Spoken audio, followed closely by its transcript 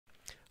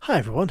Hi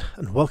everyone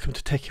and welcome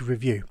to Techie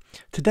Review.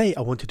 Today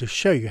I wanted to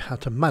show you how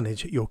to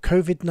manage your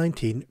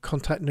COVID-19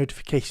 contact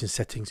notification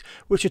settings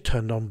which are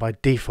turned on by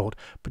default.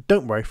 But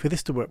don't worry, for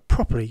this to work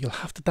properly you'll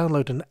have to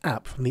download an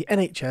app from the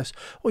NHS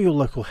or your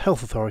local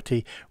health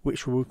authority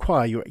which will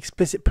require your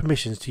explicit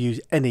permissions to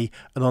use any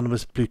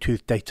anonymous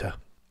Bluetooth data.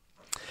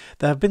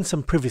 There have been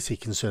some privacy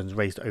concerns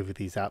raised over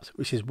these apps,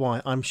 which is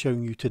why I'm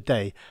showing you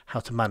today how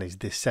to manage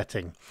this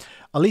setting.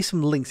 I'll leave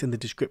some links in the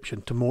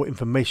description to more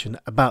information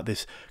about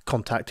this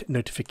contact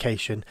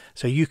notification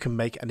so you can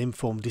make an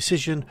informed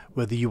decision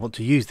whether you want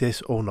to use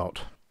this or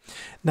not.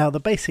 Now, the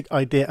basic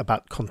idea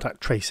about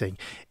contact tracing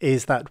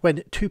is that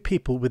when two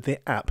people with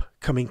the app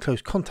come in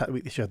close contact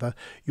with each other,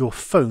 your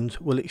phones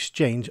will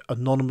exchange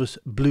anonymous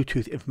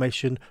Bluetooth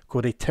information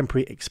called a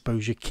temporary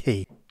exposure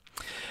key.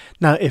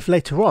 Now, if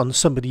later on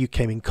somebody you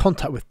came in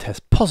contact with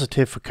tests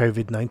positive for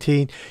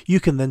COVID-19, you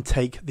can then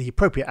take the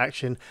appropriate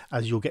action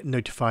as you'll get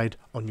notified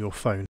on your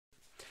phone.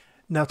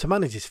 Now, to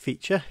manage this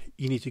feature,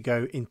 you need to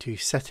go into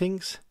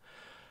Settings,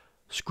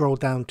 scroll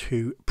down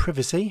to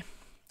Privacy,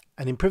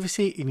 and in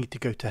Privacy you need to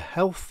go to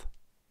Health,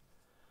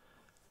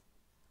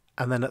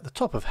 and then at the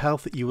top of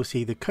Health you will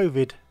see the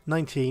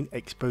COVID-19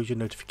 exposure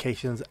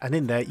notifications, and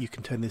in there you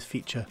can turn this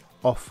feature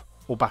off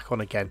or back on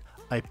again.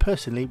 I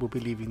personally will be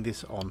leaving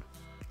this on.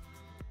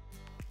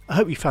 I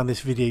hope you found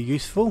this video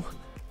useful.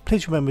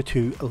 Please remember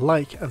to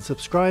like and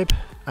subscribe,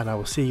 and I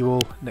will see you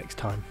all next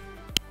time.